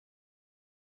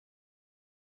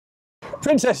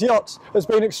Princess Yachts has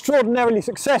been extraordinarily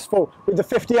successful with the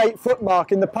 58-foot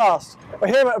mark in the past, but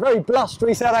here at a very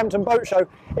blustery Southampton boat show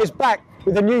is back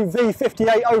with the new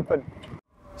V58 Open.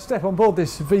 Step on board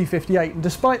this V58 and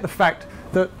despite the fact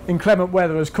that inclement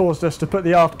weather has caused us to put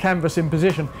the aft canvas in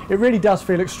position, it really does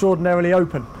feel extraordinarily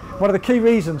open. One of the key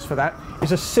reasons for that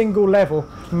is a single level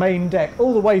main deck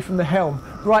all the way from the helm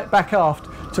right back aft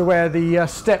to where the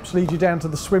steps lead you down to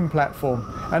the swim platform.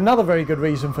 Another very good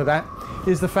reason for that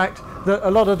is the fact that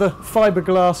a lot of the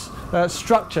fiberglass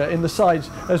structure in the sides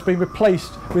has been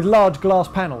replaced with large glass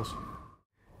panels.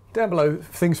 Down below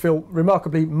things feel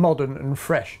remarkably modern and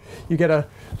fresh. You get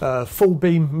a full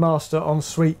beam master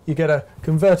ensuite, you get a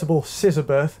convertible scissor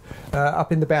berth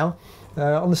up in the bow.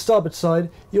 On the starboard side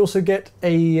you also get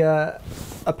a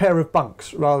pair of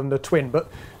bunks rather than a twin,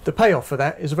 but the payoff for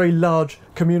that is a very large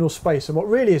communal space, and what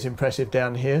really is impressive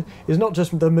down here is not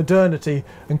just the modernity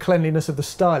and cleanliness of the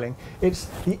styling, it's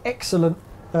the excellent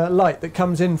light that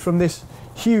comes in from this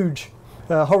huge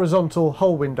horizontal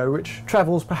hull window which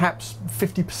travels perhaps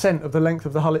 50% of the length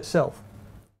of the hull itself.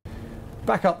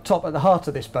 Back up top at the heart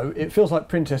of this boat, it feels like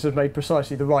Princess has made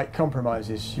precisely the right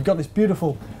compromises. You've got this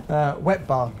beautiful wet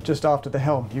bar just after the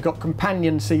helm, you've got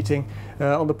companion seating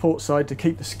on the port side to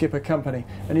keep the skipper company,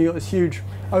 and you've got this huge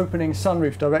opening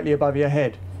sunroof directly above your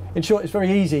head. In short, it's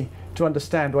very easy to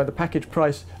understand why the package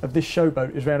price of this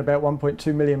showboat is around about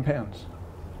 £1.2 million.